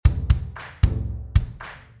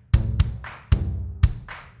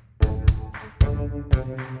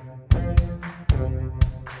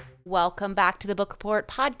Welcome back to the Book Report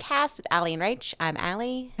podcast with Allie and Rach. I'm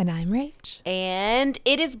Allie. And I'm Rach. And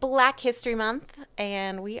it is Black History Month,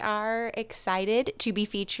 and we are excited to be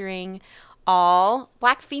featuring all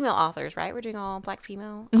Black female authors, right? We're doing all Black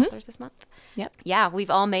female authors this month. Yep. Yeah, we've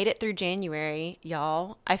all made it through January,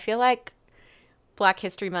 y'all. I feel like Black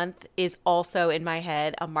History Month is also, in my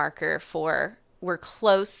head, a marker for we're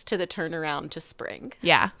close to the turnaround to spring.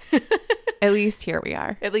 Yeah. At least here we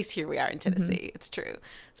are. At least here we are in Tennessee. It's true.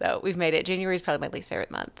 So we've made it. January is probably my least favorite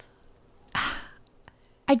month.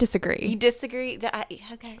 I disagree. You disagree?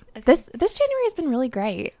 Okay. This January has been really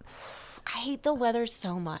great. I hate the weather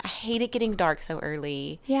so much. I hate it getting dark so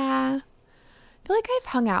early. Yeah. I feel like I've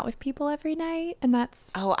hung out with people every night, and that's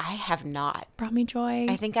Oh, I have not. brought me joy.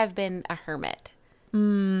 I think I've been a hermit.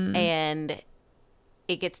 And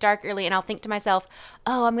it gets dark early, and I'll think to myself,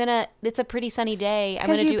 oh, it's a pretty sunny day. I'm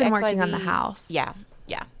going to do been XYZ. working on the house. Yeah.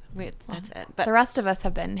 That's it. But the rest of us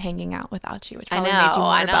have been hanging out without you, which I probably know, made you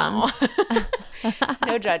more bummed.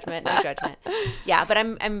 No judgment. Yeah, but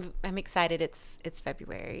I'm excited. It's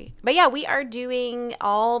February. But yeah, we are doing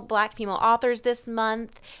all Black female authors this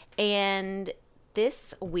month, and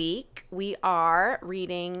this week we are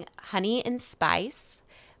reading Honey and Spice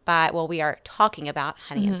we are talking about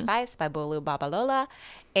Honey and Spice by Bolu Babalola,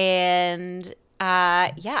 and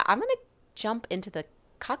I'm gonna jump into the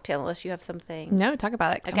cocktail unless you have something. No, talk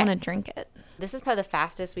about it. 'Cause Okay. I want to drink it. This is probably the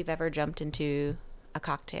fastest we've ever jumped into a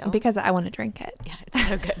cocktail. Because I want to drink it. Yeah, it's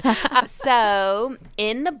so good. So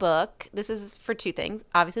in the book, this is for two things.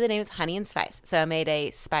 Obviously, the name is Honey and Spice. So I made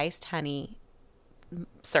a spiced honey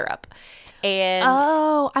syrup. And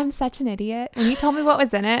Oh, I'm such an idiot. When you told me what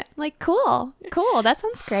was in it, I'm like, cool. That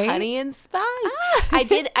sounds great. Honey and Spice.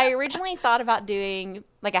 I originally thought about doing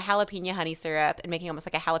like a jalapeno honey syrup and making almost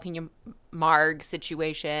like a jalapeno marg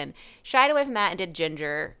situation. Shied away from that and did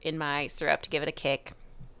ginger in my syrup to give it a kick.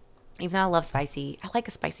 Even though I love spicy, I like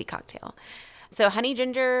a spicy cocktail. So honey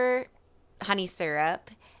ginger, honey syrup,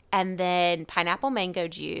 and then pineapple mango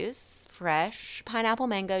juice, fresh pineapple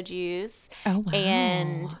mango juice. Oh, wow.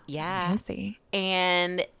 And That's fancy.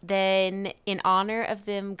 And then in honor of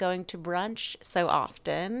them going to brunch so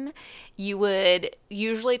often, you would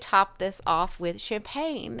usually top this off with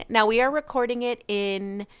champagne. Now we are recording it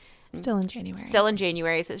Still in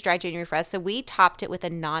January. So it's dry January for us. So we topped it with a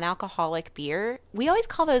non-alcoholic beer. We always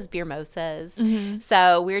call those beer mosas.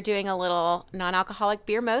 So we're doing a little non-alcoholic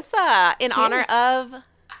beer mosa in honor of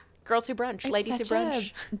girls who brunch, ladies who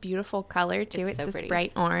brunch. Beautiful color too. It's so this pretty.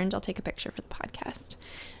 Bright orange. I'll take a picture for the podcast.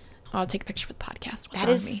 What's That on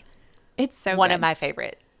is me? It's so one good. of my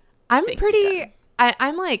favorite. I'm things pretty.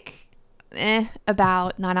 I'm like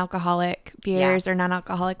about non-alcoholic beers or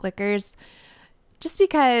non-alcoholic liquors, just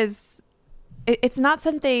because it's not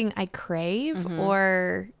something I crave,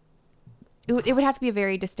 or it would have to be a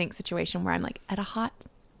very distinct situation where I'm like at a hot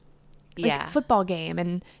football game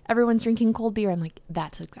and everyone's drinking cold beer. I'm like,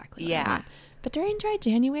 that's exactly what I want. But during dry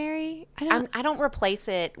January, I don't replace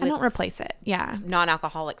it with Yeah.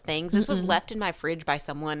 non-alcoholic things. This was left in my fridge by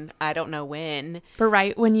someone. I don't know when. But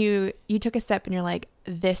right when you took a sip and you're like,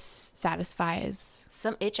 this satisfies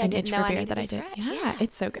some itch I didn't know I needed to scratch. Yeah,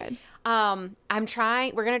 it's so good.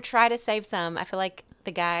 We're going to try to save some. I feel like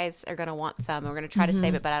the guys are going to want some. We're going to try to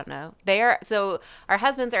save it, but I don't know. So our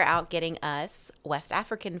husbands are out getting us West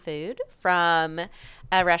African food from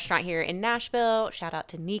a restaurant here in Nashville. Shout out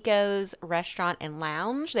to Nico's Restaurant and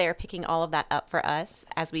Lounge. They are picking all of that up for us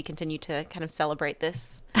as we continue to kind of celebrate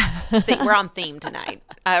this thing. We're on theme tonight.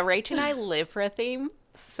 Rach and I live for a theme,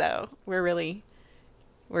 so we're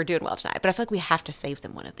doing well tonight. But I feel like we have to save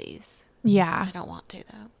them one of these. Yeah. I don't want to,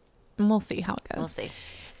 though. And we'll see how it goes. We'll see.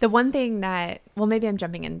 The one thing that, maybe I'm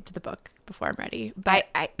jumping into the book before I'm ready, but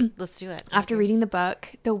let's do it. After reading the book,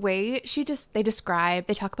 the way they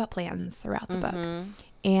talk about plantains throughout the book.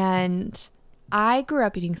 And I grew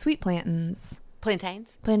up eating sweet plantains.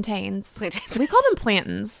 Plantains. We call them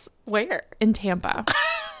plantains. Where? In Tampa.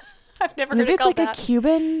 I've never heard Maybe it it's called like that. a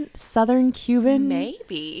Cuban, Southern Cuban.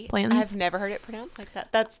 Maybe. Plantains. I've never heard it pronounced like that.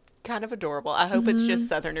 That's kind of adorable. I hope it's just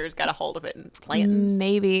Southerners got a hold of it and plantains.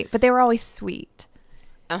 Maybe. But they were always sweet.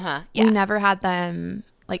 Yeah. We never had them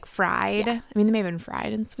like fried. Yeah. I mean, they may have been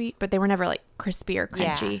fried and sweet, but they were never like crispy or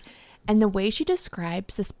crunchy. Yeah. And the way she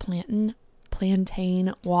describes this plantain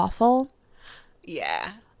waffle.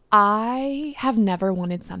 Yeah. I have never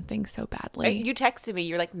wanted something so badly. You texted me.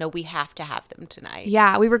 You're like, no, we have to have them tonight.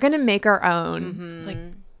 Yeah. We were going to make our own. It's like,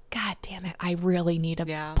 God damn it. I really need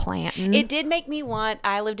a plantain. It did make me want,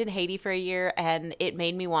 I lived in Haiti for a year and it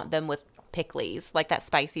made me want them with pickles, like that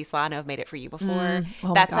spicy slaw. I know I've made it for you before.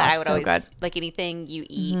 Oh That's my what gosh, I would so always good. like. Anything you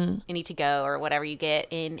eat, any to go or whatever you get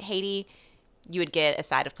in Haiti, you would get a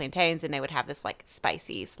side of plantains, and they would have this like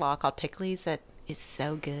spicy slaw called pickles that is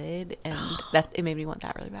so good, and that it made me want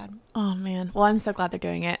that really bad. Oh man. Well, I'm so glad they're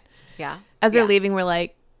doing it. Yeah. As they're leaving, we're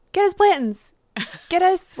like, get us plantains. Get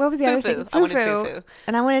us, what was the other thing? I wanted fufu.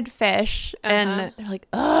 And I wanted fish. And they're like,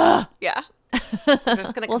 ugh. Yeah. I'm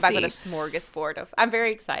just going to come back with a see. smorgasbord of, I'm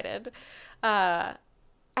very excited. That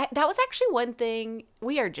was actually one thing.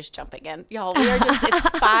 We are just jumping in, y'all. We are just,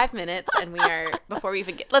 it's 5 minutes and we are, before we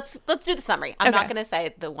even get, let's do the summary. I'm not going to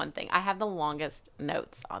say the one thing. I have the longest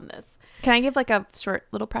notes on this. Can I give like a short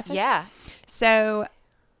little preface? Yeah. So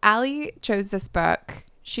Allie chose this book.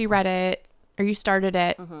 She read it, or you started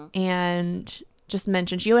it, and just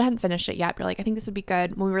mentioned, you hadn't finished it yet. You're like, I think this would be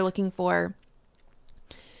good when we were looking for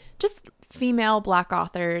just female Black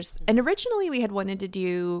authors. And originally we had wanted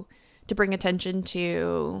to bring attention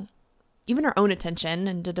to, even our own attention,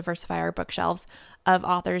 and to diversify our bookshelves of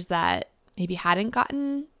authors that maybe hadn't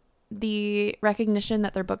gotten the recognition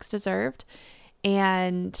that their books deserved.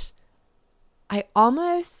 And I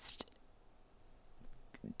almost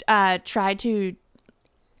tried to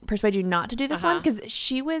persuade you not to do this one, because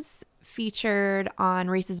she was featured on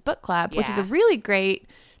Reese's Book Club, which is a really great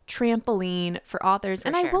trampoline for authors.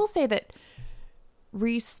 And I will say that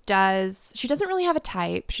Reese she doesn't really have a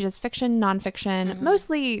type. She does fiction, nonfiction,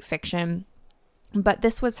 mostly fiction. But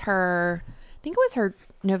this was her, I think it was her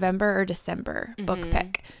November or December book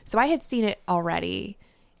pick. So I had seen it already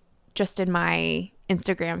just in my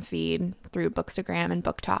Instagram feed through Bookstagram and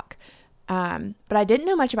Book Talk. But I didn't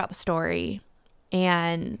know much about the story.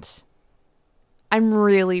 And I'm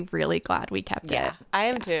really, really glad we kept it. Yeah, I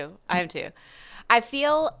am too. I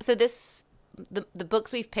feel, so the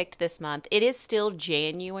books we've picked this month, it is still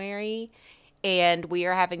January, and we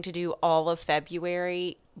are having to do all of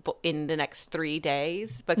February in the next 3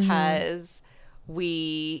 days because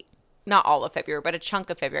not all of February, but a chunk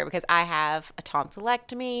of February, because I have a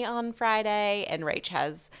tonsillectomy on Friday and Rach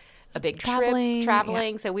has a big trip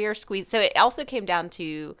traveling. So we are squeezed. So it also came down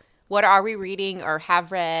to, what are we reading or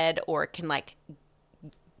have read or can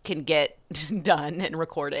get done and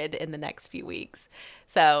recorded in the next few weeks.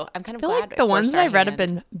 So I'm kind of glad. Like the ones that I read have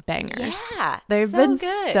been bangers. Yeah, they've been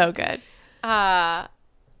so good. Yeah.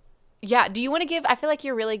 Do you want to give? I feel like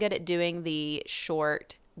you're really good at doing the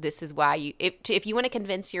short. This is why you. If you want to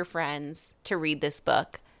convince your friends to read this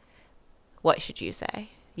book, what should you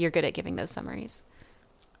say? You're good at giving those summaries.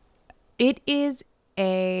 It is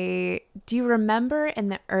do you remember in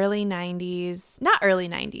the early 90s, not early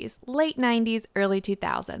 90s, late 90s, early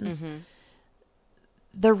 2000s,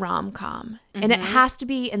 the rom-com. And it has to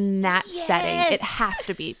be in that setting. It has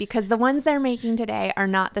to be, because the ones they're making today are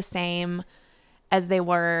not the same as they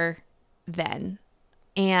were then.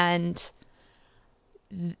 And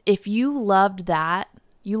if you loved that,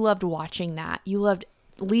 you loved watching that, you loved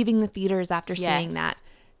leaving the theaters after seeing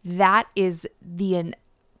that is the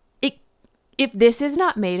if this is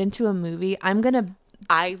not made into a movie, I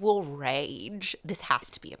will rage. This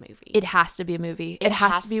has to be a movie. It has to be a movie. It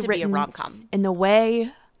has to be written a rom-com in the way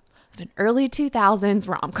of an early 2000s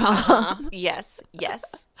rom-com. Yes.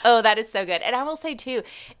 Oh, that is so good. And I will say too,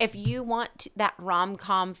 if you want that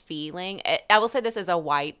rom-com feeling, I will say this as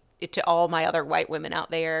to all my other white women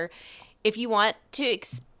out there, if you want to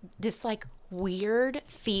this like weird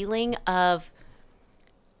feeling of,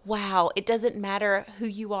 wow, it doesn't matter who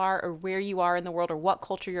you are or where you are in the world or what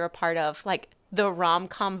culture you're a part of. Like, the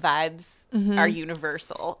rom-com vibes are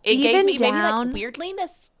universal. It Even gave me maybe down, like weirdly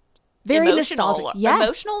very emotional, nostalgic. Yes.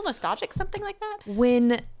 Emotional, nostalgic, something like that.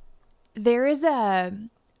 When there is an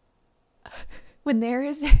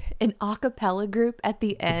a cappella group at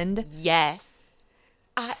the end. Yes.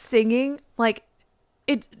 Singing, like,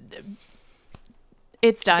 it's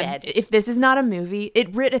done. Dead. If this is not a movie, it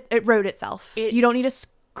wrote itself. You don't need a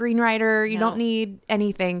screenwriter. You don't need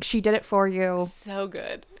anything. She did it for you. So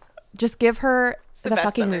good. Just give her the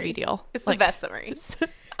fucking summary. movie deal. It's the best summary.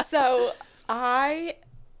 So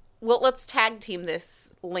let's tag team this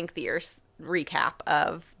lengthier recap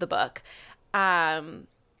of the book.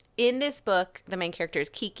 In this book, the main character is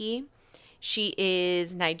Kiki. She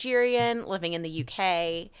is Nigerian, living in the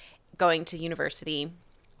UK, going to university.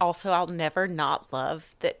 Also, I'll never not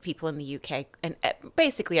love that people in the UK and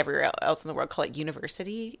basically everywhere else in the world call it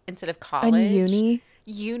university instead of college. And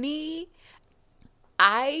Uni.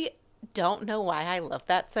 I don't know why I love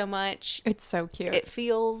that so much. It's so cute. It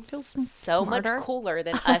feels so smarter. much cooler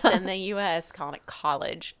than us in the US calling it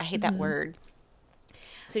college. I hate that word.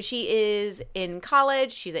 So she is in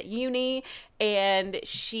college. She's at uni, and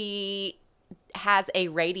she has a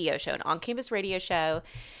radio show, an on-campus radio show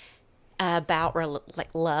about like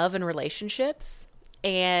love and relationships,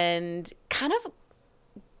 and kind of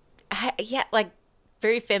like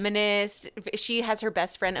very feminist. She has her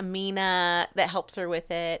best friend Amina that helps her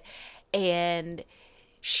with it, and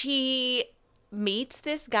she meets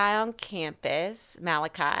this guy on campus,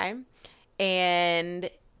 Malachi, and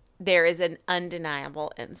there is an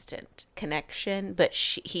undeniable instant connection, but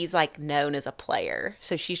he's like known as a player,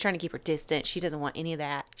 so she's trying to keep her distance. She doesn't want any of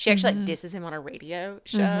that. She actually like disses him on a radio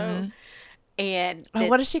show. And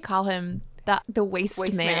what does she call him? The waste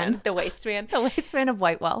man. The waste man. The waste man of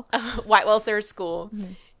Whitewell. Whitewell's their school.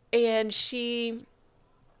 And they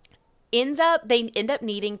end up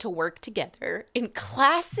needing to work together in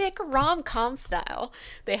classic rom-com style.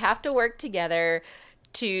 They have to work together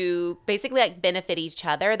to basically like benefit each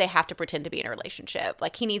other. They have to pretend to be in a relationship.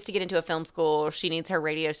 Like he needs to get into a film school. She needs her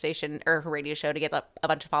radio station or her radio show to get a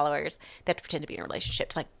bunch of followers. They have to pretend to be in a relationship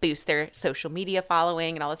to like boost their social media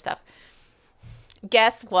following and all this stuff.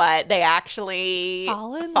 Guess what? They actually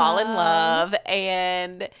fall in love.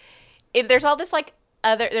 And there's all this like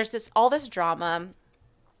all this drama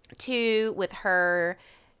too with her,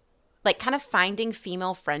 like kind of finding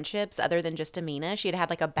female friendships other than just Amina. She had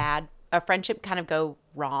like a friendship kind of go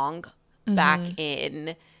wrong back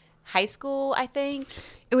in high school, I think.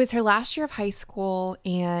 It was her last year of high school,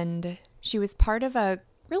 and she was part of a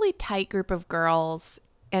really tight group of girls,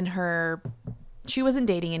 and she wasn't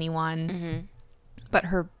dating anyone, but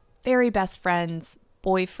her very best friend's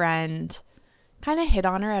boyfriend kind of hit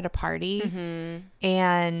on her at a party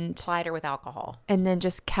and plied her with alcohol, and then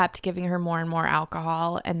just kept giving her more and more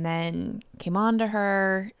alcohol, and then came on to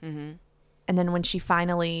her. And then when she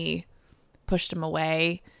finally pushed him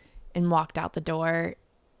away and walked out the door,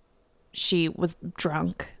 she was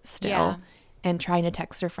drunk still and trying to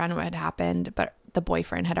text her friend what had happened, but the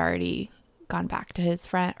boyfriend had already gone back to his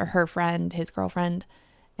friend or her friend, his girlfriend,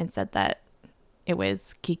 and said that it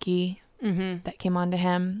was Kiki that came on to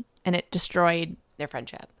him, and it destroyed their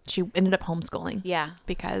friendship. She ended up homeschooling. Yeah.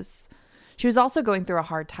 Because she was also going through a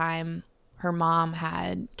hard time. Her mom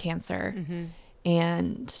had cancer,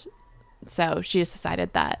 and so she just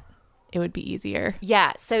decided that it would be easier.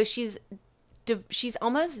 Yeah. So she's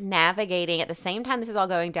almost navigating at the same time this is all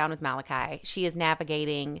going down with Malachi. She is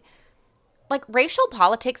navigating like racial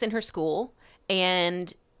politics in her school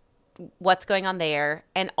and what's going on there,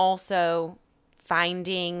 and also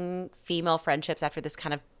finding female friendships after this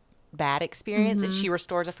kind of bad experience. And she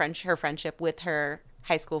restores her friendship with her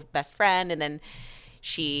high school best friend, and then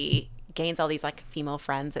she gains all these like female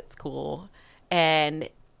friends at school. And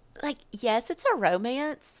like, yes, it's a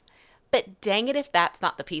romance, but dang it if that's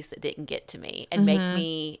not the piece that didn't get to me and make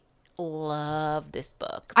me love this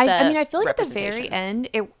book. I mean, I feel like at the very end,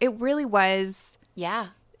 it really was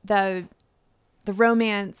the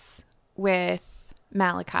romance with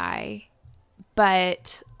Malachi,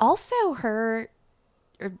 but also her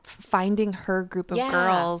finding her group of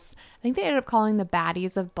girls. I think they ended up calling the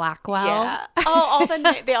baddies of Blackwell. Yeah.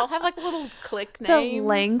 They all have like little clique names. The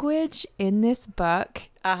language in this book.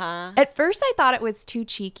 At first, I thought it was too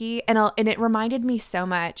cheeky, and it reminded me so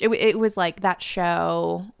much. It was like that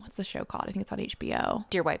show. What's the show called? I think it's on HBO.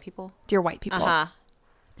 Dear White People. Dear White People.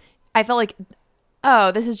 I felt like,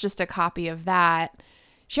 oh, this is just a copy of that.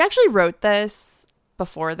 She actually wrote this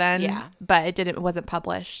before then, but it wasn't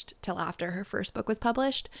published till after her first book was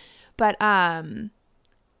published. But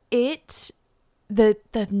the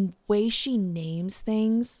way she names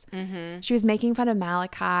things, she was making fun of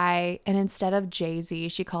Malachi, and instead of Jay-Z,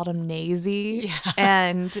 she called him Nazy.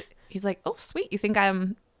 And he's like, oh, sweet, you think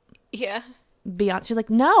I'm Beyonce? She's like,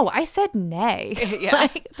 no, I said nay.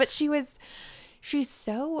 But she's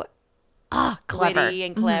so clever. Witty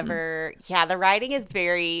and clever. Yeah, the writing is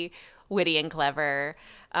very witty and clever.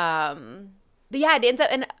 But yeah, it ends up,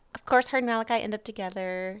 and of course her and Malachi end up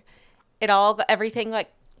together. Everything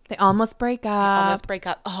like, they almost break up.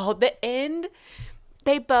 Oh, the end.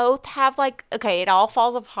 They both have like, okay, it all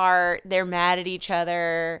falls apart. They're mad at each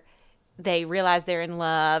other. They realize they're in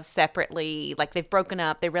love separately. Like they've broken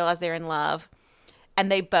up. They realize they're in love.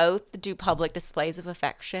 And they both do public displays of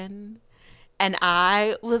affection. And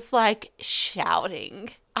I was like shouting.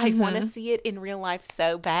 I want to see it in real life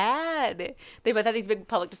so bad. They both have these big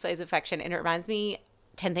public displays of affection. And it reminds me,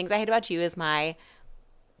 10 Things I Hate About You is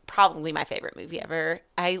probably my favorite movie ever.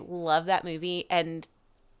 I love that movie, and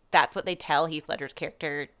that's what they tell Heath Ledger's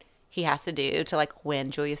character he has to do to like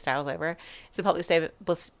win Julia Stiles over. It's a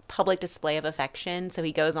public display of affection. So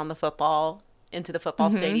he goes on into the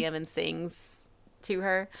football stadium and sings to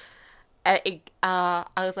her. I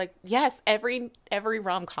was like, yes, every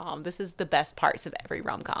rom-com. This is the best parts of every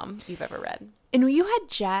rom-com you've ever read. And you had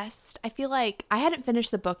I feel like I hadn't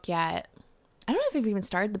finished the book yet. I don't know if I've even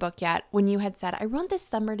started the book yet when you had said, I want this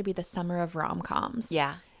summer to be the summer of rom-coms.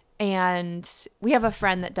 Yeah. And we have a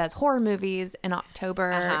friend that does horror movies in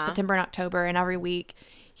September and October. And every week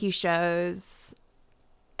he has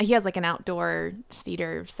like an outdoor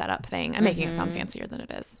theater setup thing. I'm making it sound fancier than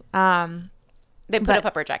it is. They put up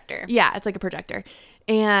a projector. Yeah, it's like a projector.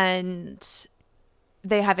 And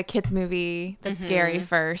they have a kids movie that's scary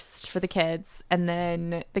first for the kids. And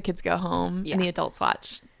then the kids go home and the adults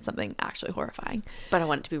watch something actually horrifying. But I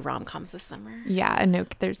want it to be rom-coms this summer. Yeah, and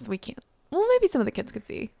we can't. Well, maybe some of the kids could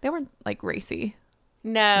see. They weren't like racy.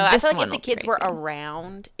 No, I feel like if the kids were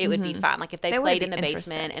around, it would be fine. Like if they played in the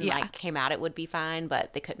basement and like came out, it would be fine.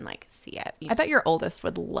 But they couldn't like see it. I bet your oldest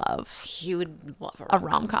would love. He would love a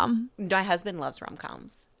rom-com. My husband loves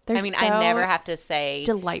rom-coms. They're I never have to say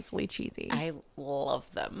delightfully cheesy. I love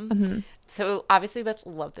them. So obviously we both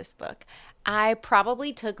love this book. I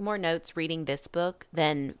probably took more notes reading this book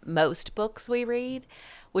than most books we read,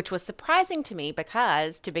 which was surprising to me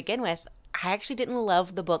because to begin with, I actually didn't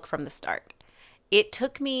love the book from the start. It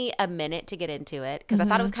took me a minute to get into it because I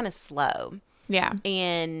thought it was kind of slow. Yeah.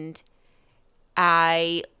 And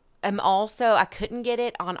I couldn't get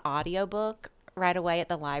it on audiobook right away at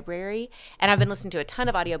the library. And I've been listening to a ton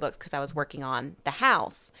of audiobooks because I was working on the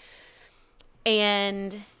house.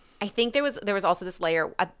 And I think there was also this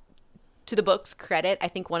layer to the book's credit. I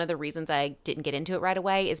think one of the reasons I didn't get into it right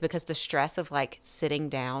away is because the stress of like sitting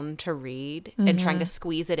down to read and trying to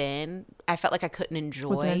squeeze it in, I felt like I couldn't enjoy.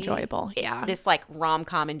 Wasn't enjoyable. Yeah. This like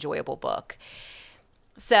rom-com enjoyable book.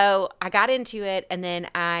 So I got into it and then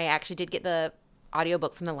I actually did get the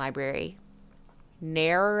audiobook from the library.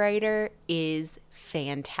 Narrator is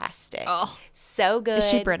fantastic. Oh, so good. Is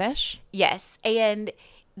she British? Yes. And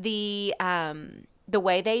the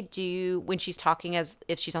way they do when she's talking as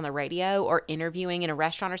if she's on the radio or interviewing in a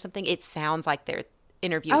restaurant or something, it sounds like they're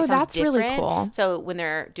interviewing. Oh, it sounds that's different. Really cool. So when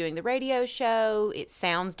they're doing the radio show, it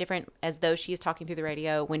sounds different as though she is talking through the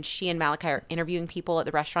radio. When she and Malachi are interviewing people at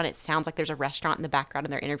the restaurant, it sounds like there's a restaurant in the background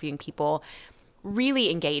and they're interviewing people.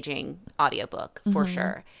 Really engaging audiobook for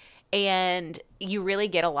sure. And you really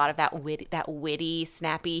get a lot of that witty,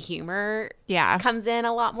 snappy humor. Yeah. Comes in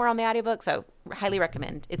a lot more on the audiobook. So highly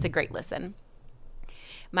recommend. It's a great listen.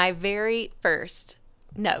 My very first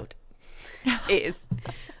note is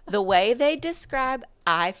the way they describe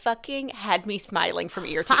I fucking had me smiling from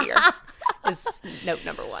ear to ear is note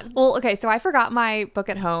number one. Well, okay. So I forgot my book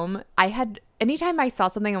at home. Anytime I saw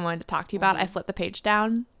something I wanted to talk to you about, I flipped the page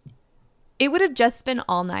down. It would have just been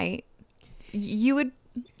all night. You,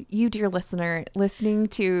 dear listener, listening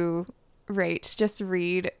to Rach just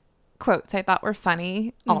read quotes I thought were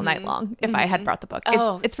funny all night long if I had brought the book.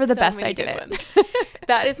 It's for the best I did it.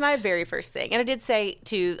 That is my very first thing. And I did say,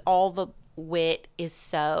 too, all the wit is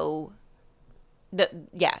so... the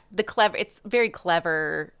clever... It's very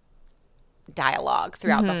clever dialogue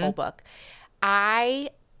throughout the whole book. So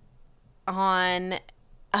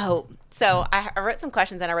I wrote some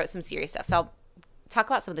questions and I wrote some serious stuff. So I'll talk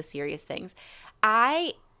about some of the serious things.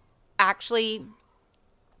 I actually,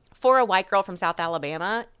 for a white girl from South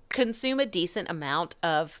Alabama, consume a decent amount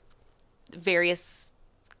of various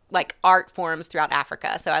like art forms throughout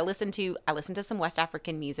Africa. So I listen to some West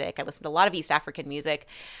African music. I listen to a lot of East African music.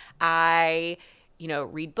 I,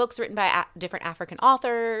 read books written by different African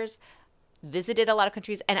authors, visited a lot of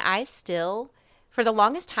countries. And I still, for the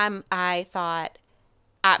longest time, I thought,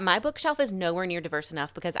 my bookshelf is nowhere near diverse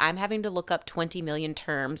enough because I'm having to look up 20 million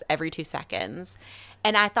terms every 2 seconds.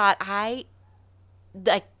 And I thought, I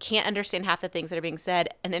can't understand half the things that are being said,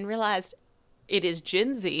 and then realized it is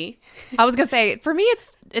Gen Z. I was going to say, for me,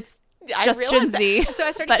 it's just Gen Z. So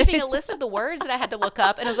I started keeping a list of the words that I had to look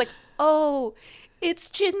up, and I was like, oh, it's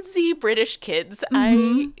Gen Z British kids.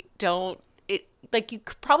 You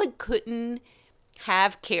probably couldn't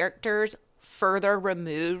have characters further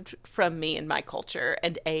removed from me and my culture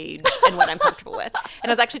and age and what I'm comfortable with.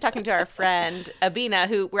 And I was actually talking to our friend Abina,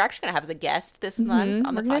 who we're actually going to have as a guest this month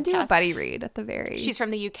on the podcast. We're going to do a buddy read at the very. She's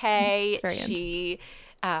from the UK. She,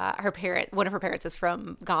 one of her parents is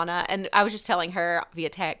from Ghana, and I was just telling her via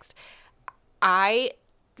text,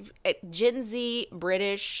 Gen Z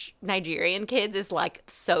British Nigerian kids is like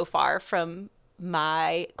so far from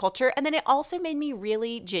my culture, and then it also made me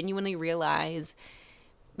really genuinely realize,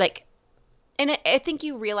 like. And I think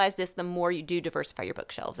you realize this the more you do diversify your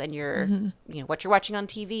bookshelves and your, what you're watching on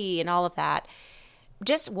TV and all of that.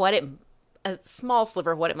 Just a small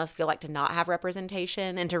sliver of what it must feel like to not have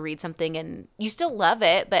representation and to read something and you still love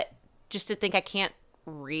it, but just to think I can't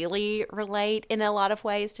really relate in a lot of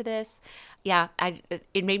ways to this. Yeah,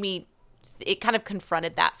 it kind of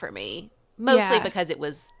confronted that for me, mostly because it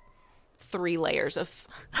was 3 layers of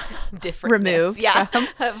different removed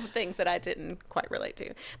of things that I didn't quite relate to.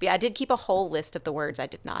 But yeah, I did keep a whole list of the words I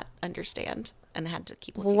did not understand and had to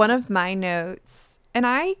keep looking. One of my notes, and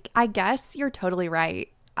I guess you're totally right.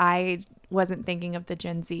 I wasn't thinking of the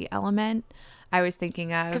Gen Z element. I was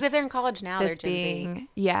thinking of, because if they're in college now, they're Gen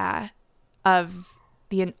Z. Of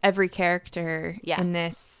every character in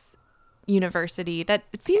this university that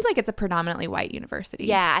it seems like it's a predominantly white university.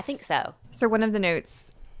 Yeah, I think so. So one of the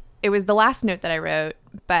notes, it was the last note that I wrote,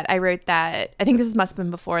 but I wrote that, I think this must have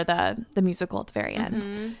been before the musical at the very end.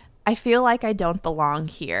 Mm-hmm. I feel like I don't belong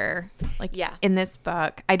here. Like in this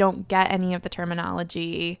book, I don't get any of the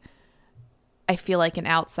terminology. I feel like an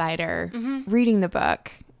outsider reading the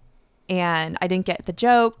book. And I didn't get the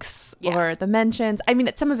jokes or the mentions. I mean,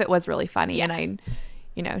 some of it was really funny. And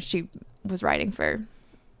she was writing for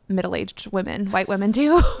middle-aged women, white women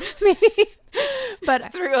too, maybe.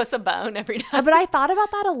 But threw us a bone every time. But I thought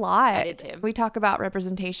about that a lot. I did too. We talk about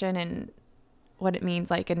representation and what it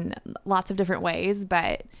means, like, in lots of different ways.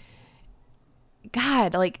 But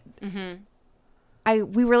God, like,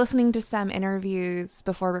 we were listening to some interviews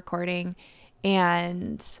before recording,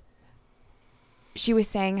 and she was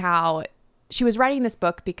saying how she was writing this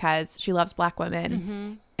book because she loves Black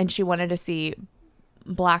women, and she wanted to see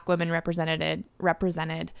Black women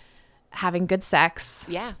represented having good sex.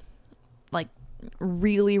 Yeah. Like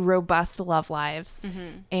really robust love lives.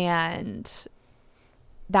 And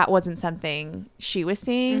that wasn't something she was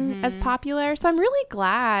seeing as popular. So I'm really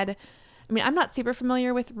glad. I mean, I'm not super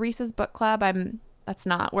familiar with Reese's book club. That's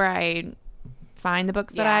not where I find the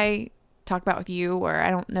books that I talk about with you, or I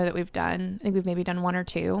don't know that we've done. I think we've maybe done 1 or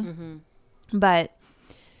 2. But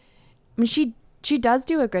I mean, she does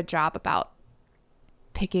do a good job about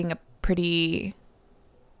picking a pretty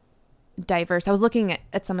diverse. I was looking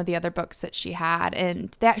at some of the other books that she had,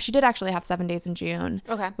 and she did actually have 7 Days in June,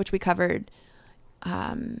 which we covered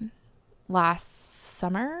last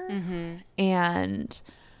summer, and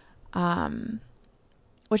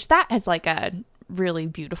which that has like a really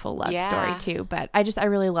beautiful love story too. But I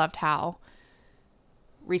really loved how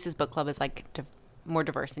Reese's book club is like more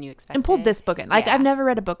diverse than you expected, and pulled this book in. Like I've never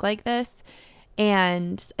read a book like this,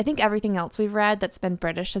 and I think everything else we've read that's been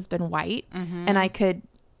British has been white, and I could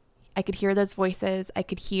hear those voices. I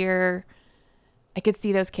could see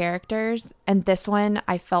those characters. And this one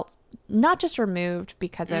I felt not just removed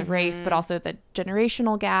because of race, but also the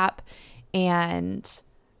generational gap.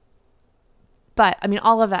 But I mean,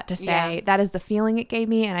 all of that to say, that is the feeling it gave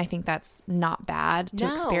me. And I think that's not bad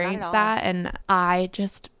to experience that. And I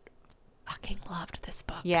just fucking loved this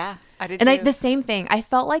book. Yeah, I did too. And the same thing. I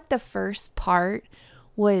felt like the first part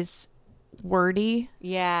was wordy.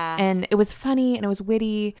 Yeah. And it was funny and it was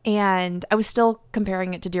witty. And I was still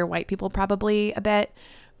comparing it to Dear White People probably a bit.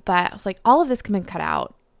 But I was like, all of this can be cut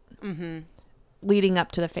out leading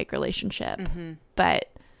up to the fake relationship. But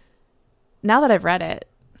now that I've read it.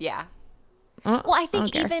 Yeah. Well, I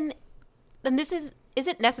think even, and this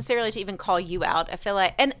isn't necessarily to even call you out. I feel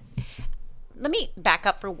like, and let me back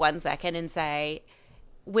up for 1 second and say,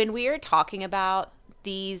 when we are talking about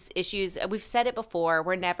these issues, we've said it before,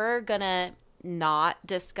 we're never going to not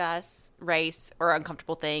discuss race or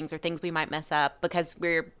uncomfortable things or things we might mess up because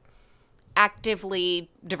we're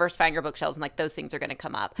actively diversifying our bookshelves, and like those things are going to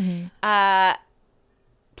come up.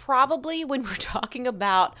 Probably when we're talking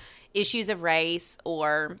about issues of race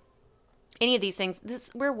or any of these things,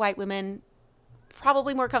 we're white women,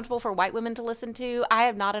 probably more comfortable for white women to listen to. I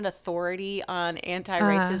am not an authority on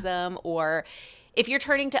anti-racism, or if you're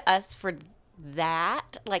turning to us for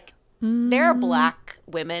that, like there are Black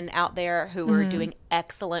women out there who are doing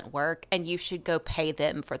excellent work, and you should go pay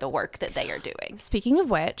them for the work that they are doing. Speaking of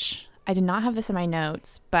which, I did not have this in my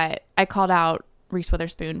notes, but I called out Reese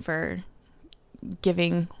Witherspoon for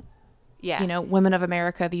giving, women of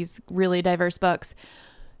America these really diverse books.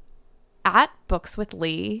 At Books with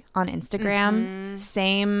Lee on Instagram,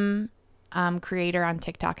 same creator on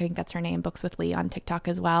TikTok. I think that's her name, Books with Lee on TikTok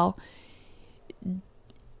as well.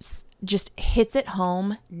 Just hits it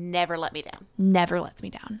home. Never let me down. Never lets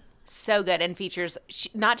me down. So good, and features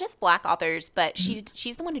not just Black authors, but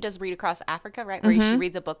she's the one who does Read Across Africa, right? Where she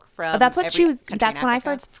reads a book from. That's what she was. That's when I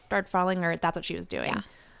first started following her. That's what she was doing. Yeah.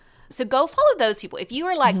 So go follow those people. If you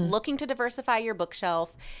are like looking to diversify your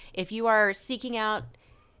bookshelf, if you are seeking out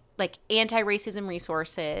like anti-racism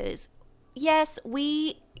resources, yes,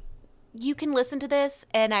 you can listen to this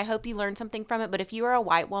and I hope you learn something from it. But if you are a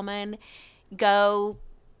white woman, go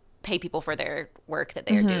pay people for their work that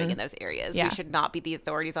they are doing in those areas. Yeah. We should not be the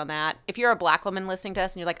authorities on that. If you're a Black woman listening to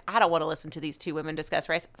us and you're like, I don't want to listen to these two women discuss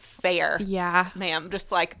race, fair. Yeah. Ma'am,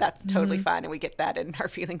 just like, that's totally fine, and we get that, and our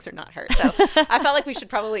feelings are not hurt. So I felt like we should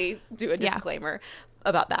probably do a disclaimer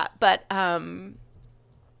about that. But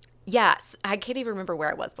yes, I can't even remember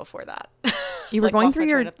where I was before that. You were Like, going lost through my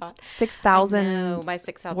your train of thought. 6,000 my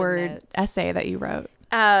 6,000 word notes. essay that you wrote.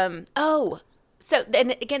 So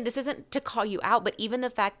then again, this isn't to call you out, but even the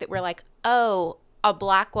fact that we're like, oh, a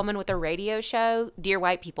Black woman with a radio show, dear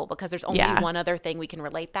white people, because there's only one other thing we can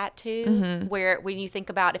relate that to. Where when you think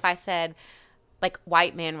about, if I said like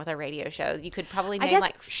white man with a radio show, you could probably name, I guess,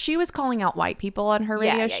 like, she was calling out white people on her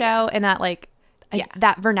radio show, and that like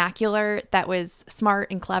that vernacular that was smart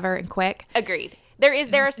and clever and quick. Agreed. There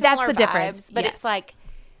are similar That's the vibes, difference, but it's like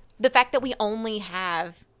the fact that we only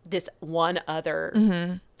have this one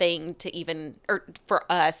other thing to even, or for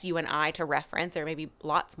us, you and I, to reference, or maybe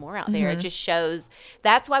lots more out there. It just shows,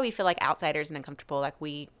 that's why we feel like outsiders and uncomfortable. Like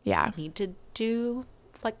we need to do,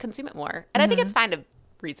 like, consume it more. And I think it's fine to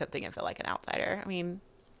read something and feel like an outsider. I mean,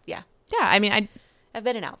 yeah. Yeah, I mean, I've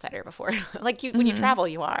been an outsider before. Like when you travel,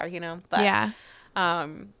 you are, But,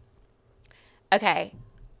 okay.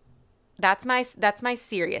 That's my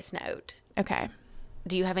serious note. Okay.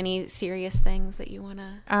 Do you have any serious things that you want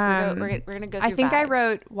to? We're gonna go through. I think vibes. I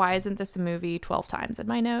wrote "Why isn't this a movie?" 12 times in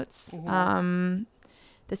my notes.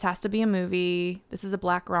 This has to be a movie. This is a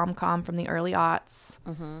Black rom-com from the early aughts.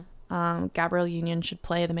 Gabrielle Union should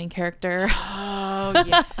play the main character. Oh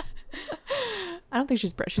yeah. I don't think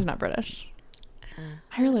she's British. She's not British.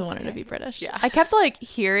 I really want her to be British. Yeah. I kept like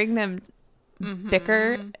hearing them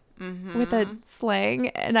bicker with a slang,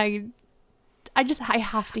 and I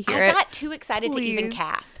have to hear it. I got too excited to even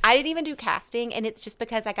cast. I didn't even do casting, and it's just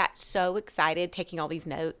because I got so excited taking all these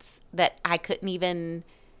notes that I couldn't even.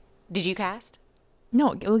 Did you cast?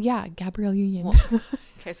 No. Well, yeah, Gabrielle Union. Well,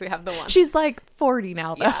 okay, so we have the one. She's like 40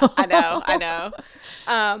 now, though. Yeah, I know.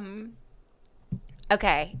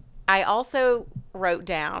 Okay. I also wrote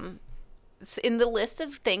down in the list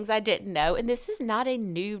of things I didn't know, and this is not a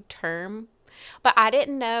new term, but I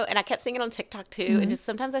didn't know, and I kept seeing it on TikTok too, and just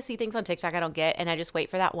sometimes I see things on TikTok I don't get, and I just wait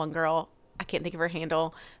for that one girl, I can't think of her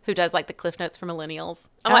handle, who does like the Cliff Notes for millennials.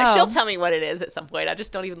 I'm like, she'll tell me what it is at some point. I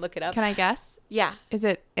just don't even look it up. Can I guess? Yeah. Is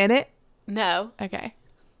it in it? No. Okay.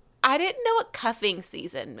 I didn't know what cuffing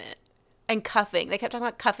season meant. And cuffing. They kept talking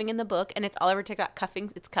about cuffing in the book, and it's all over TikTok.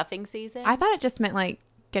 Cuffing. It's cuffing season. I thought it just meant like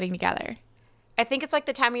getting together. I think it's like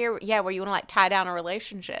the time of year, where you want to like tie down a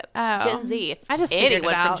relationship. Oh. Gen Z. If I just figured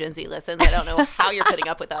anyone it out. from Gen Z listens, I don't know how you're putting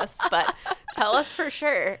up with us, but tell us for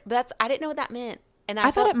sure. But I didn't know what that meant, and I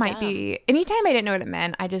thought felt it might dumb. be. Anytime I didn't know what it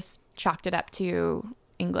meant, I just chalked it up to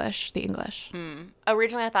English, the English.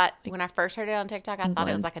 Originally, I thought when I first heard it on TikTok, I thought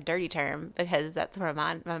it was like a dirty term because that's where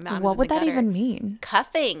my mind. What would that even mean?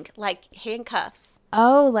 Cuffing, like handcuffs.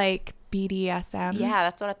 Oh, like BDSM. Yeah,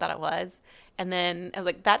 that's what I thought it was. And then I was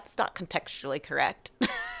like, that's not contextually correct. In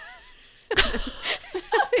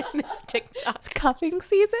this TikTok. It's cuffing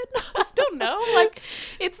season. I don't know. Like,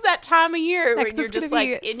 it's that time of year where Next you're it's gonna just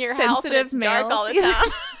like be in your house and it's sensitive dark male all the season.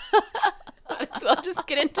 time. Might as well just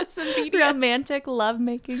get into some BDS. Romantic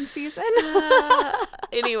lovemaking season.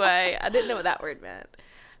 Anyway, I didn't know what that word meant.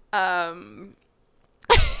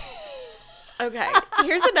 Okay.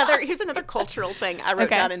 Here's another cultural thing I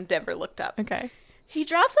wrote down and never looked up. Okay. He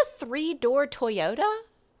drives a 3-door Toyota.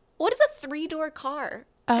 What is a 3-door car?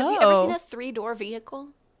 Have you ever seen a 3-door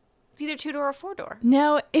vehicle? It's either 2-door or 4-door.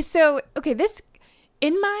 No. So, okay, this,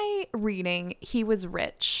 in my reading, he was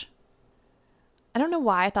rich. I don't know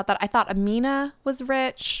why I thought that. I thought Amina was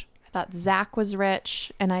rich. I thought Zach was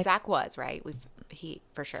rich. And Zach was, right? He,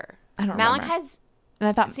 for sure. I don't remember. And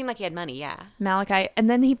I thought it seemed like he had money, yeah. Malachi. And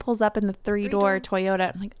then he pulls up in the 3-door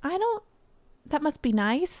Toyota. I'm like, that must be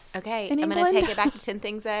nice. Okay, I'm going to take it back to 10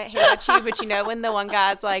 things I hate about you. But when the one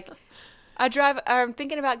guy's like, I'm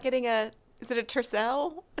thinking about getting is it a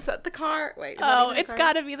Tercel? Is that the car? Wait. It's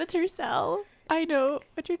got to be the Tercel. I know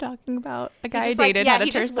what you're talking about. A guy I dated had a Tercel.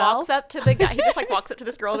 He just walks up to the guy. He just walks up to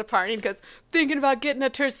this girl at a party and goes, thinking about getting a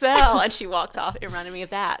Tercel. And she walked off. It reminded me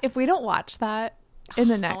of that. If we don't watch that in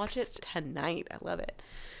the next. I'll watch it tonight. I love it.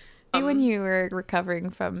 When you were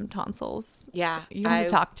recovering from tonsils. Yeah. You have to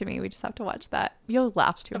talk to me. We just have to watch that. You'll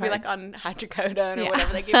laugh too hard. It'll be like on hydrocodone or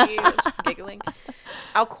whatever they give you. Just giggling.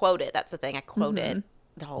 I'll quote it. That's the thing. I quoted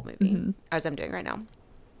the whole movie as I'm doing right now.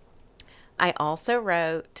 I also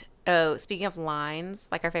wrote, speaking of lines,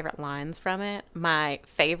 like our favorite lines from it, my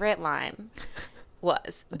favorite line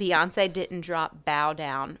was Beyonce didn't drop bow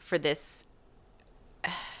down for this.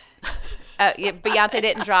 Yeah, Beyonce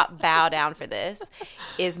didn't drop bow down for this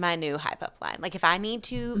is my new hype up line. Like if I need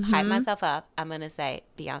to hype myself up, I'm going to say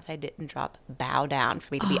Beyonce didn't drop bow down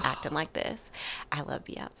for me to be acting like this. I love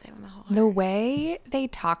Beyonce with my whole heart. The way they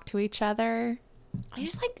talk to each other. They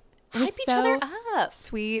just like hype each other up.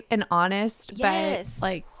 Sweet and honest, Yes. but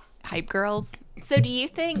like hype girls. So do you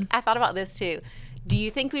think, I thought about this too. Do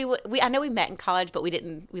you think I know we met in college, but we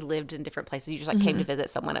lived in different places. You just like came to visit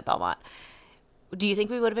someone at Belmont. Do you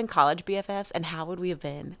think we would have been college BFFs, and how would we have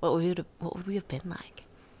been? What would we have been like?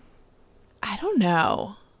 I don't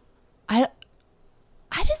know. I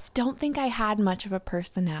just don't think I had much of a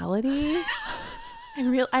personality.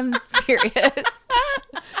 I'm serious.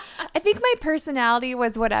 I think my personality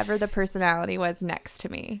was whatever the personality was next to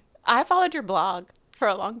me. I followed your blog for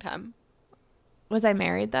a long time. Was I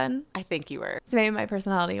married then? I think you were. So maybe my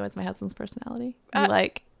personality was my husband's personality.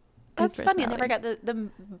 That's funny. I never got the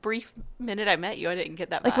brief minute I met you. I didn't get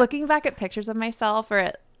that. Like vibe. looking back at pictures of myself,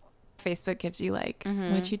 or Facebook gives you like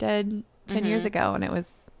what you did 10 years ago, and it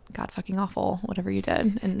was god fucking awful, whatever you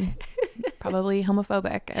did, and probably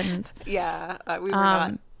homophobic. And yeah, we were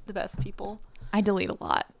not the best people. I delete a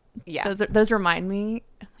lot. Yeah, those remind me.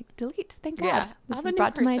 I'm like, delete. Thank God. Yeah, this is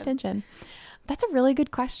brought to my attention. That's a really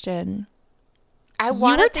good question. You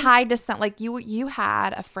were tied to some, like you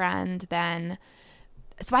had a friend then.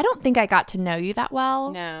 So I don't think I got to know you that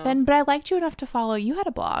well then, but I liked you enough to follow. You had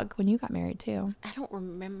a blog when you got married too. I don't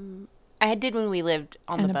remember. I did when we lived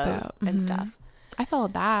on the boat and stuff. I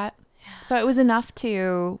followed that. So it was enough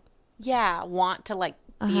to want to like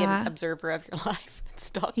be an observer of your life and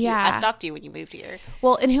stalk you. Yeah. I stalked you when you moved here.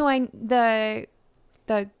 Well, and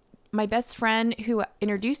my best friend who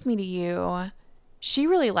introduced me to you, she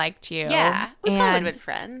really liked you. Yeah, we probably would have been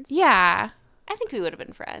friends. Yeah. I think we would have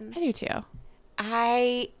been friends. I do too.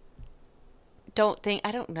 I don't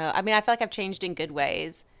know. I mean, I feel like I've changed in good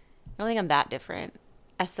ways. I don't think I'm that different.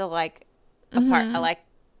 I still like I like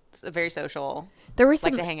very social. There was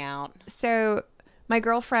like to hang out. So my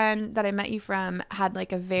girlfriend that I met you from had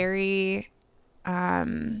like a very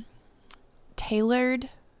tailored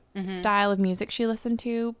style of music she listened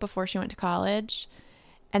to before she went to college.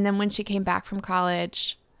 And then when she came back from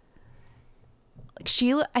college,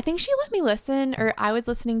 I think she let me listen, or I was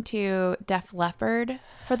listening to Def Leppard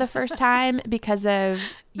for the first time because of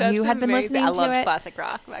you had been listening to it. I loved classic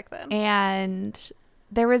rock back then. And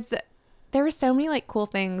there were so many like cool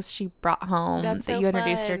things she brought home that you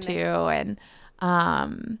introduced her to, and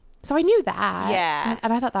so I knew that. Yeah.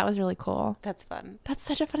 And I thought that was really cool. That's fun. That's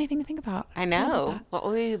such a funny thing to think about. I know. What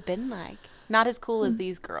would we have been like? Not as cool as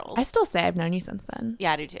these girls. I still say I've known you since then.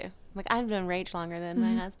 Yeah, I do too. Like, I've known Rach longer than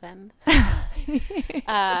my husband.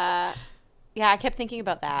 Yeah, I kept thinking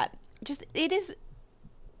about that. This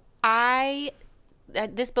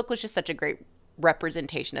book was just such a great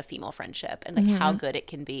representation of female friendship and like how good it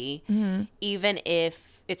can be, even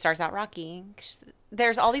if it starts out rocky.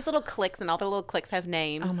 There's all these little cliques, and all the little cliques have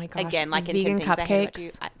names. Oh my gosh. Again, like in vegan 10 Things I Hate About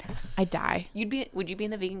You. I die. Would you be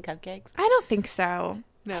in the vegan cupcakes? I don't think so.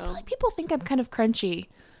 No. I feel like people think I'm kind of crunchy.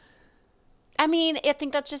 I mean, I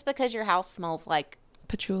think that's just because your house smells like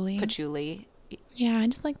patchouli. Yeah, I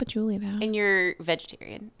just like patchouli though. And you're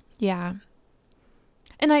vegetarian. Yeah.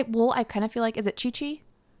 And I kind of feel like, is it Chi-Chi?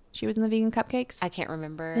 She was in the vegan cupcakes? I can't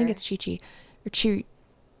remember. I think it's Chi-Chi. Or Chi.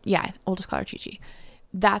 Yeah, we'll just call her Chi-Chi.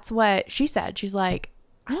 That's what she said. She's like,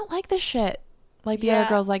 I don't like this shit. Like the other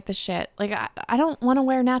girls like this shit. Like, I don't want to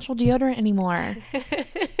wear natural deodorant anymore.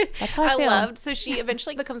 That's how I feel. So she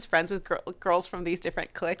eventually becomes friends with girls from these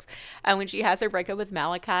different cliques. And when she has her breakup with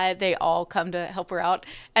Malachi, they all come to help her out.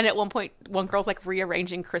 And at one point, one girl's like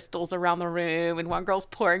rearranging crystals around the room, and one girl's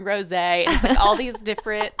pouring rosé. And it's like all these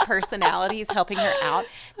different personalities helping her out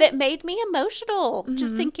that made me emotional.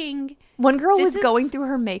 Just thinking. One girl was going through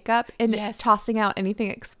her makeup and tossing out anything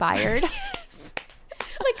expired. Yes.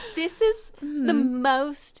 Like, this is the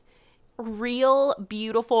most real,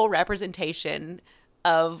 beautiful representation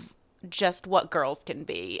of just what girls can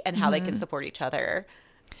be and how they can support each other.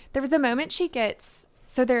 There was a moment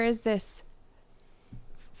so there is this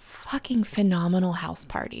fucking phenomenal house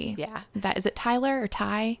party. Yeah. Is it Tyler or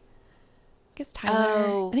Ty? I guess Tyler.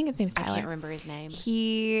 Oh, I think his name's Tyler. I can't remember his name.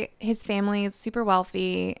 His family is super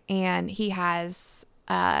wealthy, and he has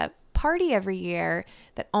a party every year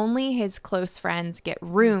that only his close friends get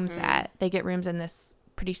rooms at. They get rooms in this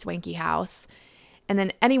pretty swanky house, and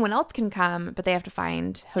then anyone else can come, but they have to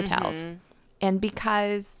find hotels. And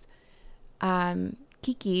because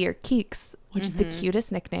Kiki, or Keeks, which is the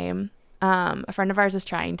cutest nickname, a friend of ours is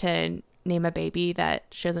trying to name a baby that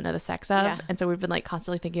she doesn't know the sex of, and so we've been like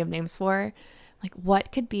constantly thinking of names for her. Like,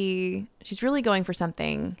 what could be? She's really going for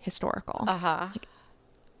something historical. Like,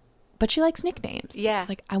 but she likes nicknames. Yeah. It's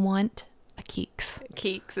like, I want a Keeks.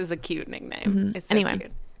 Keeks is a cute nickname. It's so Anyway.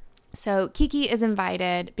 cute. So Kiki is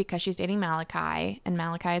invited because she's dating Malachi, and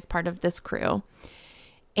Malachi is part of this crew.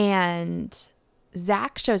 And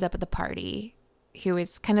Zach shows up at the party, who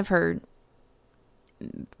is kind of her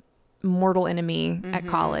mortal enemy at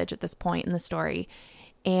college at this point in the story.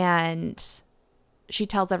 And she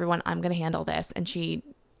tells everyone, I'm going to handle this. And she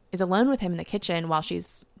is alone with him in the kitchen while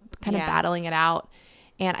she's kind of battling it out.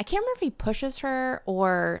 And I can't remember if he pushes her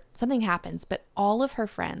or something happens, but all of her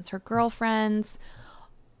friends, her girlfriends,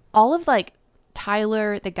 all of like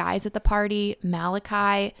Tyler, the guys at the party,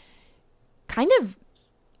 Malachi, kind of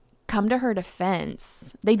come to her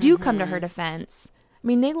defense. They do come to her defense. I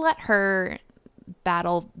mean, they let her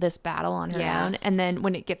battle this battle on her own. And then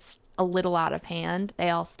when it gets a little out of hand,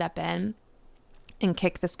 they all step in and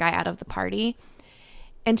kick this guy out of the party.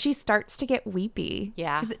 And she starts to get weepy.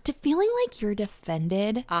 Yeah. Because to feeling like you're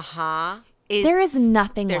defended. There is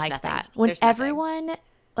nothing like that. When everyone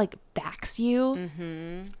like backs you.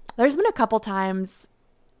 There's been a couple times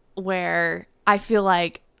where I feel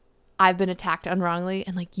like I've been attacked unwrongly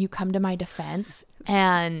and like you come to my defense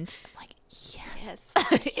and I'm like, yes.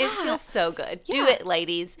 It feels so good. Do it,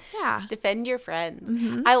 ladies. Yeah. Defend your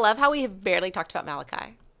friends. I love how we have barely talked about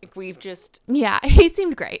Malachi. Like we've just... Yeah, he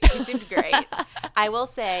seemed great. He seemed great. I will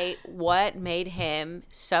say what made him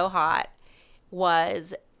so hot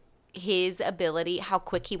was his ability, how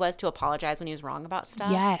quick he was to apologize when he was wrong about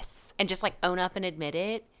stuff. Yes. And just like own up and admit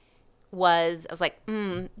it. I was like,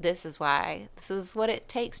 this is why. This is what it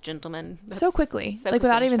takes, gentlemen. So quickly. Like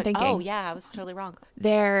without even thinking. Oh, yeah, I was totally wrong.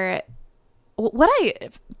 This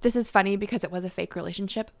is funny because it was a fake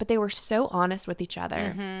relationship, but they were so honest with each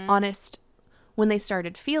other. Honest when they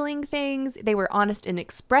started feeling things. They were honest in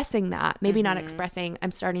expressing that. Maybe not expressing,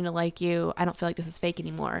 I'm starting to like you. I don't feel like this is fake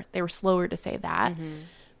anymore. They were slower to say that.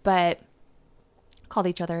 But called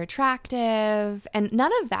each other attractive, and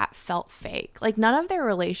none of that felt fake. Like none of their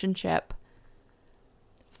relationship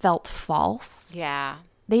felt false. Yeah.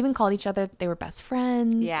 They even called each other, they were best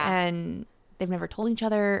friends. Yeah. And they've never told each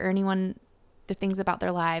other or anyone the things about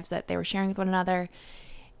their lives that they were sharing with one another.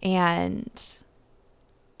 And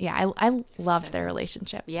yeah, I loved their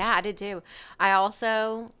relationship. Yeah, I did too. I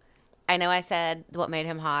know I said what made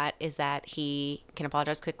him hot is that he can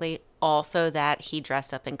apologize quickly. Also that he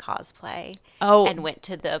dressed up in cosplay and went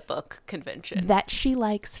to the book convention. That she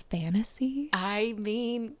likes fantasy. I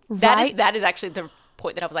mean, that is actually the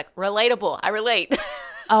point that I was like, relatable. I relate.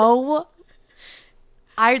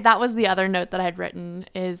 That was the other note that I'd written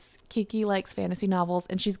is Kiki likes fantasy novels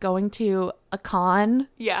and she's going to a con.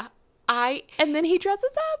 Yeah. And then he dresses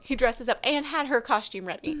up. He dresses up and had her costume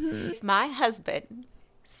ready. If my husband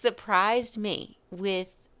surprised me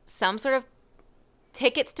with some sort of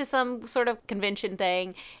tickets to some sort of convention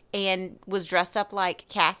thing and was dressed up like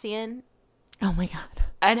Cassian. Oh my God.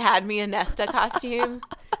 And had me a Nesta costume.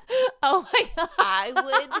 Oh my God. I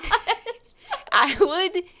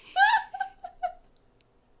would.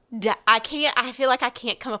 I feel like I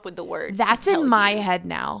can't come up with the words. That's in my head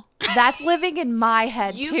now. That's living in my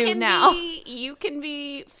head now. You can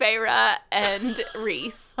be Farah and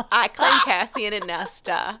Reese. I claim Cassian and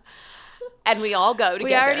Nesta. And we all go together.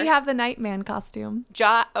 We already have the Nightman costume.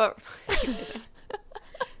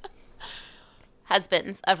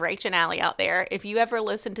 Husbands of Rach and Allie out there, if you ever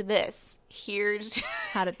listen to this, here's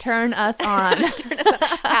how to turn us on.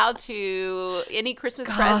 How to any Christmas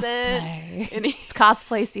present. It's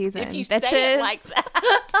cosplay season. If you bitches. say it like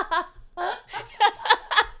that.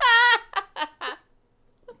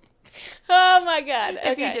 Oh my God.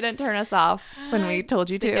 Okay. If you didn't turn us off when we told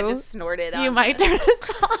you to. I just snorted on you might turn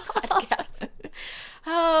us off. Podcast.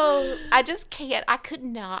 Oh, I just can't. I could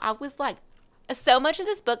not. I was like, so much of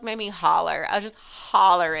this book made me holler. I was just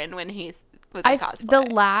hollering when he was in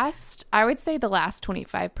cosplay. I would say the last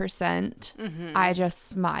 25%, I just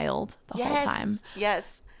smiled the whole time.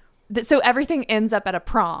 Yes. So everything ends up at a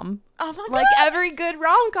prom. Oh my God. Like every good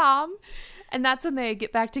rom-com. And that's when they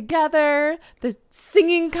get back together. The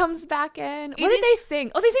singing comes back in. What did they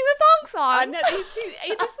sing? Oh, they sing the thong song. No,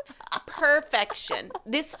 it is perfection.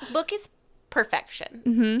 This book is perfection.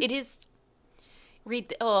 It is.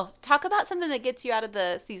 Talk about something that gets you out of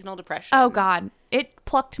the seasonal depression. Oh God, it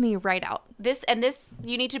plucked me right out. This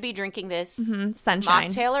you need to be drinking this sunshine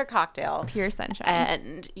mocktail or cocktail, pure sunshine,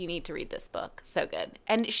 and you need to read this book. So good.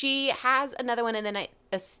 And she has another one, and then I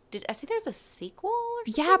see there's a sequel or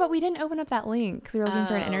something? Yeah, but we didn't open up that link because we were looking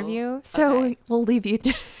for an interview. So we'll leave you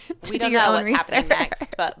to we don't do your know own what's research. happening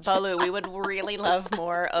next. But Bolu, we would really love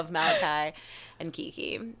more of Malachi and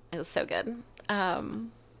Kiki. It was so good.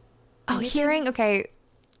 Okay.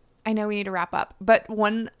 I know we need to wrap up, but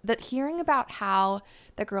hearing about how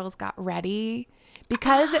the girls got ready,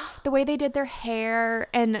 because the way they did their hair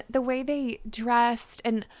and the way they dressed,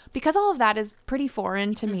 and because all of that is pretty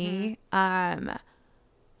foreign to me.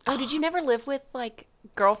 Did you never live with like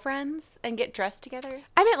girlfriends and get dressed together?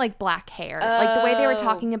 I meant like black hair, like the way they were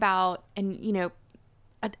talking about, and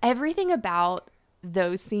everything about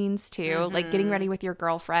those scenes too, like getting ready with your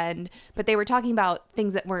girlfriend, but they were talking about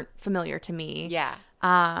things that weren't familiar to me. Yeah.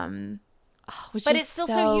 But it's still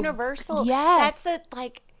so universal. Yes. That's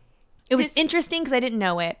like it was interesting because I didn't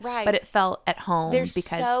know it, right? But it felt at home. There's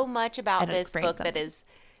because so much about this book that is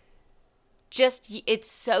just,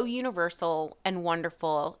 it's so universal and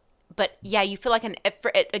wonderful. But yeah, you feel like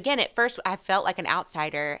at first I felt like an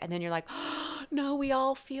outsider, and then you're like, oh, no, we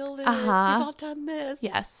all feel this. We've all done this.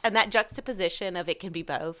 Yes. And that juxtaposition of it can be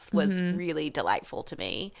both was really delightful to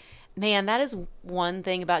me. Man, that is one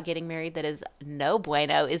thing about getting married that is no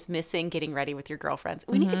bueno, is missing getting ready with your girlfriends.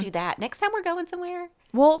 We need to do that. Next time we're going somewhere,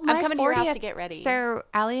 well, I'm coming to your house to get ready. So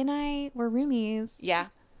Allie and I were roomies. Yeah.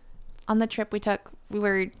 On the trip we took, I don't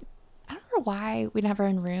remember why we didn't have our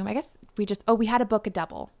own room. I guess we had to book a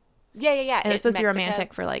double. Yeah. And it was supposed to be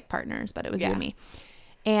romantic for like partners, but it was you and me.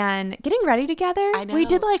 And getting ready together, I know. We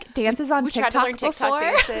did like dances on TikTok. We tried to learn TikTok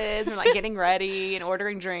dances and like getting ready and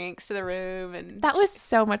ordering drinks to the room, and that was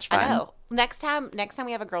so much fun. I know. Next time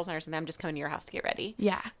we have a girls' night or something, I'm just coming to your house to get ready.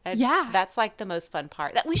 Yeah, and that's like the most fun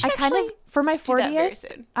part. That we should for my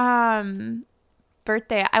 40th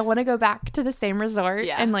birthday, I want to go back to the same resort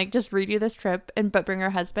and like just redo this trip but bring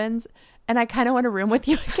our husbands, and I kind of want a room with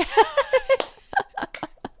you again.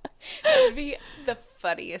 That would be the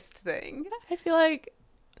funniest thing. I feel like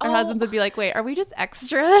our husbands would be like, wait, are we just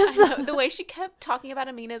extras? I know. The way she kept talking about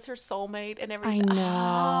Amina as her soulmate and everything. I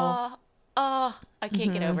know. I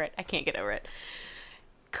can't get over it. I can't get over it.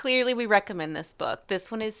 Clearly, we recommend this book. This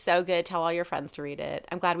one is so good. Tell all your friends to read it.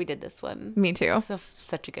 I'm glad we did this one. Me too.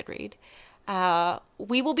 Such a good read.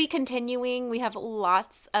 We will be continuing. We have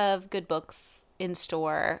lots of good books in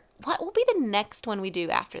store. What will be the next one we do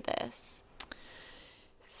after this?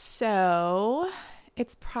 So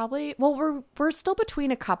it's probably, we're still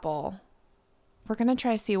between a couple. We're going to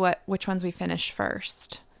try to see which ones we finish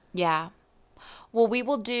first. Yeah. Well, it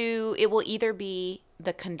will either be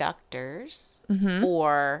The Conductors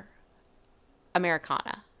or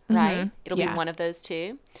Americana, right? It'll be one of those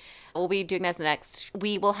two. We'll be doing this next.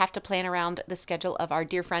 We will have to plan around the schedule of our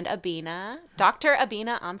dear friend Abina, Dr.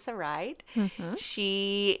 Abina Ansarite.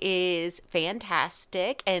 She is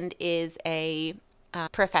fantastic and is a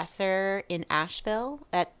professor in Asheville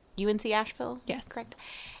at UNC Asheville. Yes. Correct.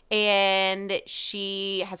 And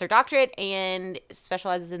she has her doctorate and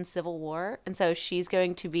specializes in Civil War. And so she's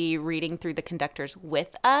going to be reading through The Conductors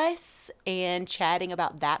with us and chatting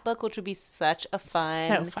about that book, which would be such a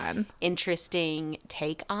fun, interesting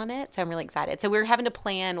take on it. So I'm really excited. So we'll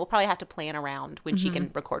probably have to plan around when she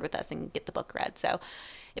can record with us and get the book read. So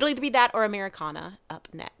it'll either be that or Americana up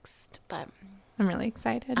next. But I'm really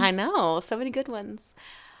excited. I know. So many good ones.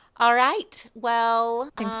 All right.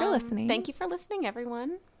 Well, thanks for listening. Thank you for listening,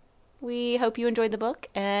 everyone. We hope you enjoyed the book,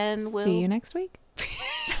 and we'll see you next week.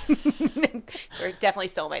 We're definitely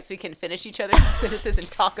soulmates. We can finish each other's sentences and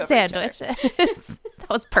talk over Sandwiches. each other. That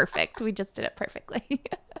was perfect. We just did it perfectly.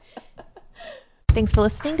 Thanks for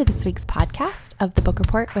listening to this week's podcast of The Book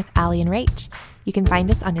Report with Allie and Rach. You can find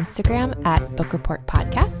us on Instagram at Book Report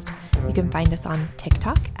Podcast. You can find us on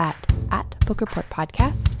TikTok at Book Report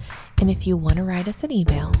Podcast. And if you want to write us an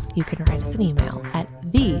email, you can write us an email at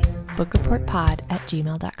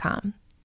thebookreportpod@gmail.com.